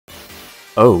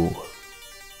Oh,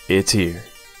 it's here.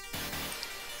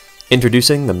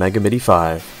 Introducing the Mega MIDI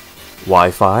 5.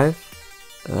 Why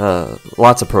 5?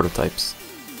 Lots of prototypes.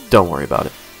 Don't worry about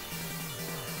it.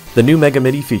 The new Mega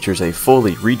MIDI features a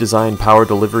fully redesigned power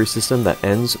delivery system that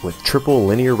ends with triple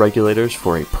linear regulators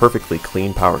for a perfectly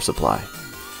clean power supply.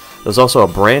 There's also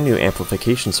a brand new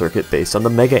amplification circuit based on the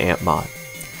Mega Amp mod.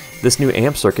 This new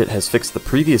amp circuit has fixed the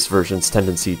previous version's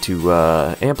tendency to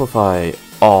amplify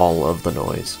all of the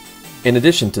noise. In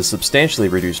addition to substantially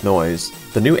reduced noise,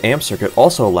 the new amp circuit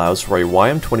also allows for a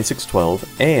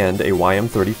YM2612 and a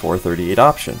YM3438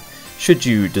 option, should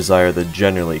you desire the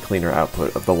generally cleaner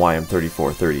output of the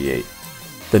YM3438.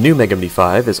 The new Mega MIDI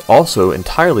 5 is also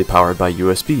entirely powered by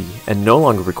USB and no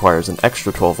longer requires an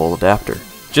extra 12-volt adapter.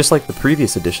 Just like the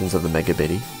previous editions of the Mega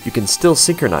MIDI, you can still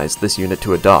synchronize this unit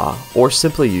to a DAW, or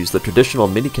simply use the traditional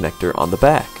MIDI connector on the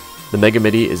back. The Mega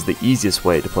MIDI is the easiest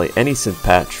way to play any synth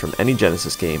patch from any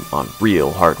Genesis game on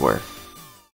real hardware.